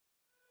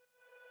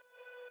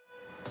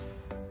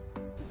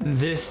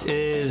This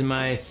is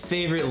my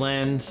favorite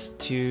lens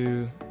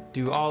to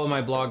do all of my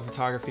blog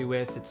photography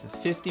with. It's a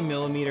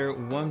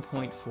 50mm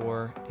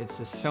 1.4. It's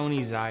a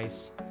Sony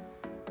Zeiss.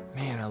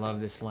 Man, I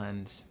love this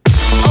lens.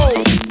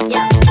 Oh,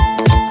 yeah.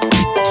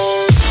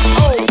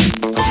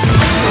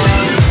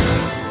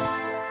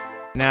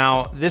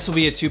 Now, this will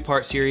be a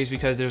two-part series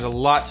because there's a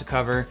lot to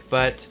cover,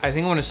 but I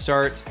think I want to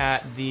start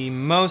at the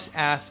most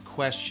asked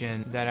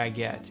question that I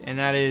get, and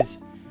that is,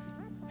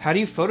 how do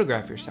you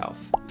photograph yourself?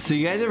 So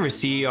you guys ever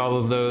see all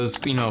of those,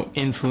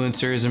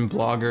 influencers and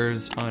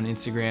bloggers on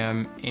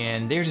Instagram,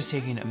 and they're just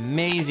taking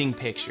amazing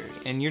pictures,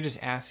 and you're just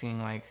asking,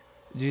 like,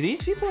 do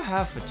these people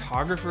have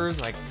photographers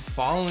like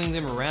following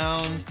them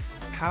around?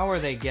 How are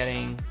they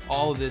getting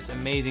all of this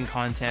amazing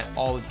content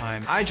all the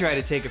time? I try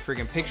to take a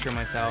freaking picture of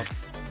myself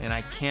and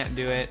I can't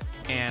do it,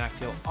 and I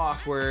feel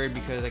awkward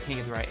because I can't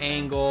get the right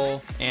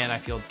angle, and I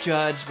feel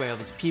judged by all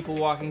these people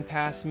walking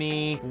past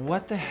me.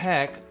 What the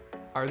heck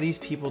are these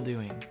people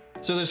doing?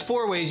 So there's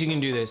 4 ways you can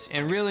do this,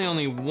 and really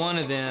only one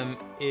of them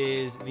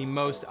is the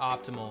most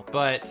optimal,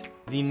 but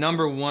the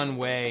 #1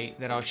 way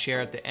that I'll share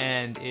at the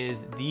end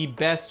is the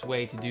best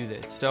way to do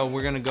this. So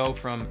we're gonna go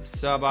from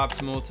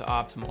suboptimal to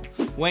optimal.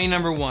 Way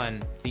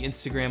 #1, the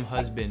Instagram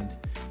husband.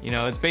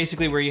 It's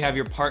basically where you have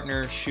your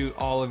partner shoot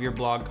all of your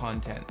blog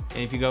content. And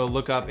if you go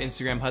look up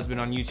Instagram husband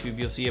on YouTube,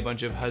 you'll see a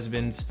bunch of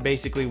husbands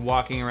basically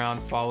walking around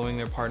following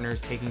their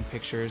partners, taking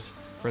pictures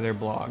for their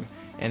blog.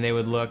 And they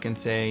would look and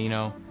say,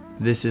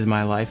 this is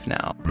my life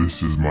now.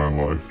 This is my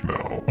life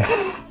now.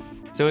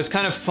 So it's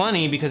kind of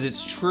funny because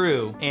it's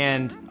true.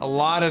 And a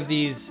lot of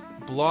these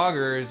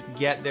bloggers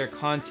get their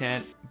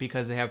content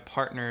because they have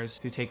partners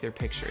who take their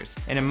pictures.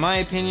 And in my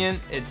opinion,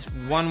 it's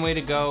one way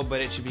to go,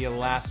 but it should be a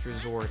last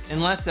resort.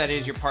 Unless that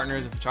is your partner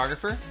is a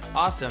photographer,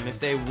 awesome. If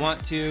they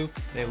want to,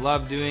 they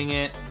love doing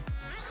it,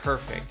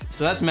 perfect.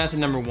 So that's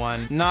method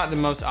 #1. Not the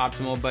most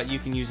optimal, but you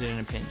can use it in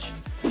a pinch.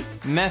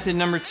 Method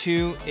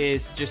 #2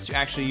 is just to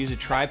actually use a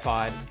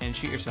tripod and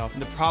shoot yourself.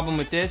 The problem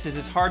with this is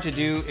it's hard to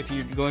do if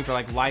you're going for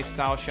like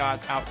lifestyle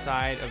shots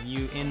outside of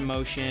you in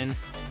motion.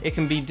 It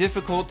can be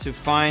difficult to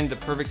find the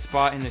perfect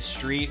spot in the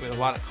street with a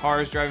lot of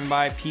cars driving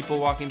by, people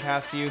walking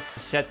past you.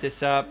 Set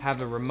this up,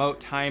 have a remote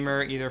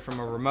timer, either from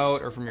a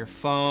remote or from your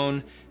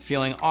phone.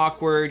 Feeling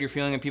awkward, you're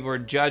feeling that people are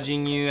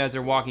judging you as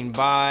they're walking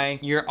by.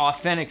 Your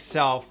authentic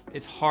self,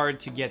 it's hard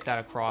to get that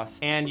across.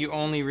 And you're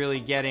only really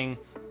getting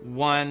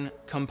one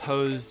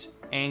composed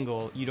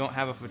angle. You don't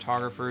have a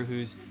photographer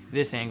who's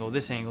this angle,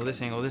 this angle,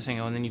 this angle, this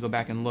angle, and then you go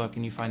back and look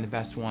and you find the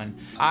best one.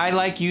 I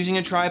like using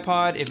a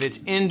tripod if it's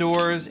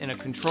indoors in a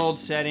controlled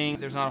setting.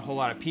 There's not a whole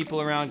lot of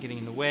people around getting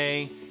in the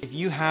way. If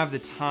you have the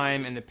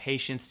time and the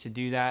patience to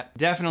do that,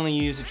 definitely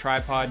use a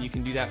tripod. You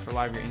can do that for a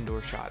lot of your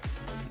indoor shots.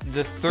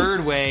 The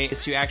 3rd way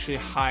is to actually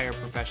hire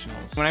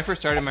professionals. When I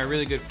first started, my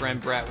really good friend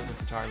Brett was a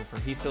photographer.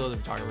 He still is a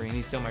photographer, and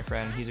he's still my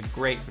friend. He's a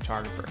great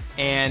photographer.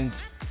 And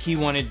he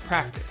wanted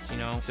practice,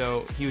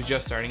 So he was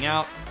just starting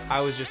out. I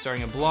was just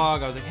starting a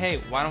blog. I was like, hey,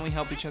 why don't we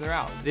help each other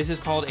out? This is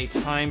called a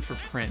time for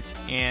print.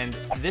 And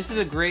this is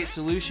a great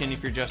solution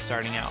if you're just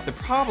starting out. The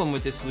problem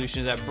with this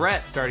solution is that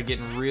Brett started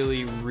getting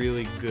really,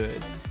 really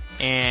good.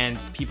 And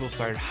people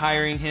started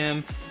hiring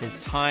him. His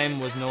time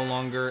was no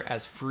longer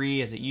as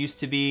free as it used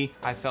to be.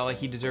 I felt like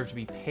he deserved to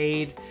be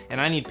paid.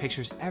 And I need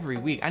pictures every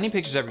week. I need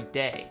pictures every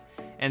day.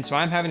 And so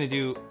I'm having to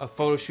do a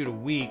photo shoot a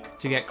week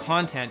to get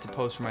content to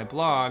post for my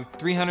blog.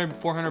 300,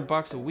 400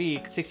 bucks a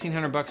week,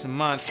 1,600 bucks a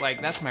month,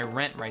 like that's my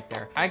rent right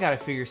there. I gotta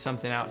figure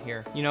something out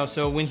here.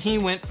 So when he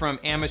went from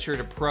amateur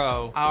to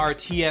pro, our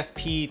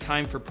TFP,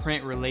 time for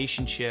print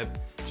relationship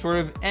sort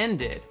of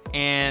ended,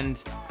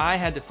 and I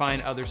had to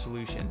find other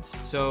solutions.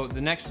 So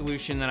the next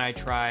solution that I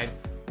tried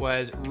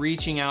was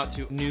reaching out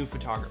to new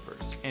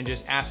photographers and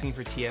just asking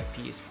for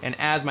TFPs. And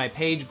as my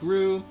page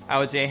grew, I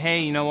would say,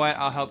 hey, you know what?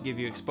 I'll help give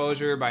you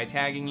exposure by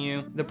tagging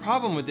you. The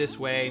problem with this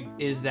way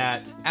is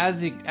that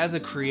as a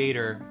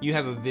creator, you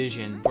have a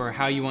vision for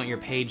how you want your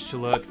page to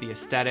look, the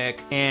aesthetic.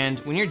 And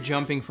when you're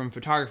jumping from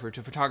photographer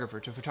to photographer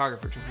to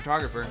photographer to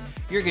photographer,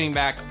 you're getting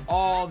back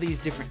all these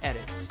different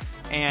edits.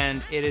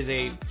 And it is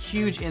a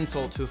huge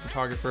insult to a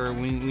photographer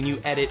when you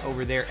edit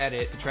over their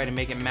edit to try to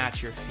make it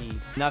match your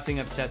feed. Nothing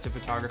upsets a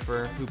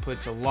photographer who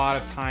puts a lot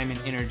of time and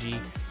energy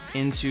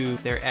into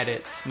their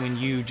edits when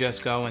you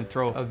just go and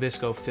throw a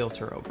VSCO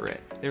filter over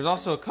it. There's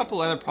also a couple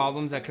other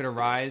problems that could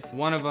arise.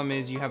 One of them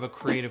is you have a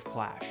creative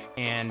clash,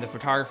 and the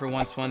photographer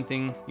wants one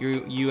thing,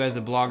 you as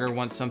a blogger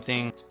want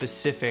something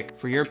specific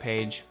for your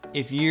page.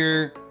 If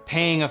you're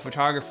paying a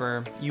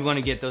photographer, you want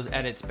to get those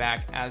edits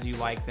back as you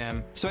like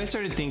them. So I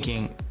started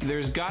thinking,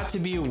 there's got to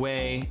be a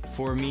way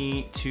for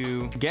me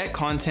to get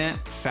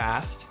content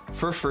fast,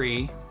 for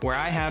free, where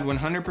I had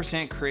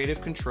 100%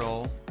 creative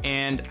control,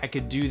 and I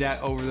could do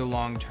that over the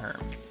long term.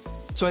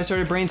 So I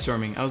started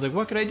brainstorming. I was like,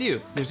 what could I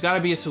do? There's got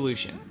to be a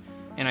solution.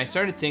 And I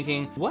started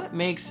thinking, what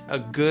makes a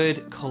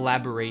good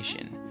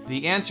collaboration?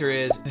 The answer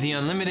is the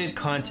unlimited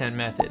content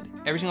method.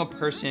 Every single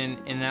person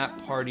in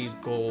that party's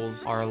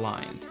goals are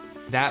aligned.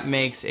 That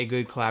makes a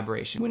good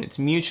collaboration, when it's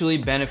mutually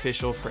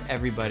beneficial for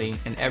everybody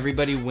and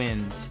everybody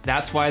wins.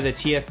 That's why the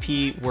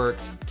TFP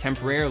worked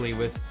temporarily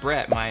with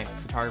Brett, my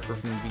photographer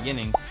from the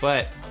beginning,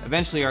 but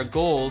eventually our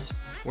goals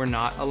were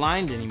not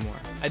aligned anymore.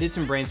 I did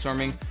some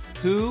brainstorming.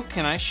 Who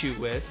can I shoot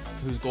with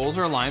whose goals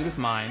are aligned with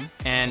mine,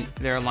 and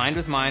they're aligned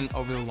with mine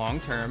over the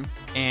long term,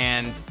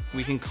 and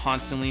we can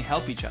constantly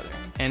help each other.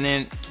 And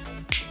then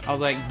I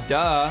was like,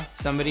 duh,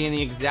 somebody in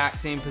the exact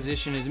same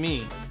position as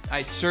me.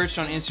 I searched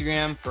on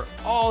Instagram for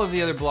all of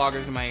the other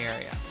bloggers in my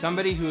area.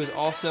 Somebody who is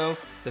also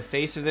the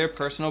face of their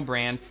personal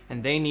brand,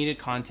 and they needed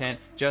content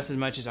just as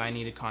much as I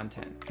needed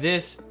content.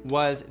 This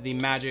was the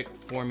magic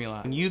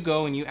formula. When you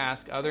go and you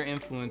ask other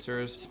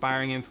influencers,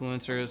 aspiring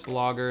influencers,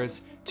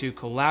 bloggers, to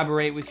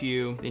collaborate with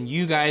you, then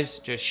you guys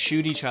just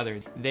shoot each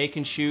other. They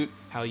can shoot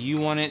how you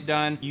want it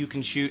done. You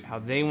can shoot how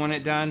they want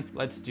it done.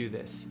 Let's do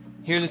this.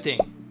 Here's the thing.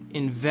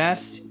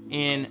 Invest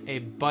in a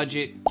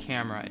budget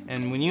camera.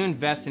 And when you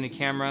invest in a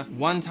camera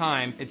one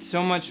time, it's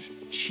so much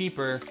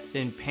cheaper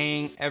than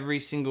paying every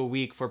single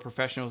week for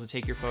professionals to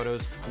take your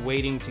photos,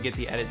 waiting to get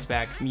the edits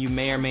back. You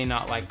may or may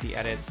not like the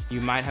edits. You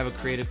might have a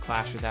creative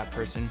clash with that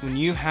person. When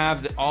you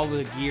have all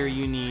the gear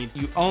you need,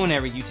 you own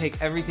everything, you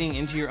take everything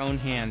into your own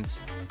hands,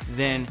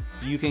 then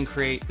you can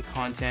create the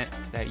content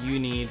that you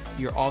need.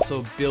 You're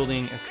also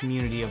building a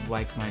community of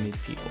like-minded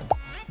people.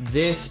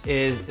 This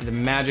is the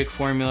magic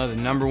formula, the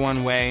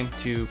 #1 way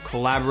to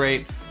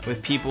collaborate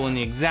with people in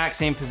the exact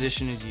same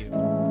position as you.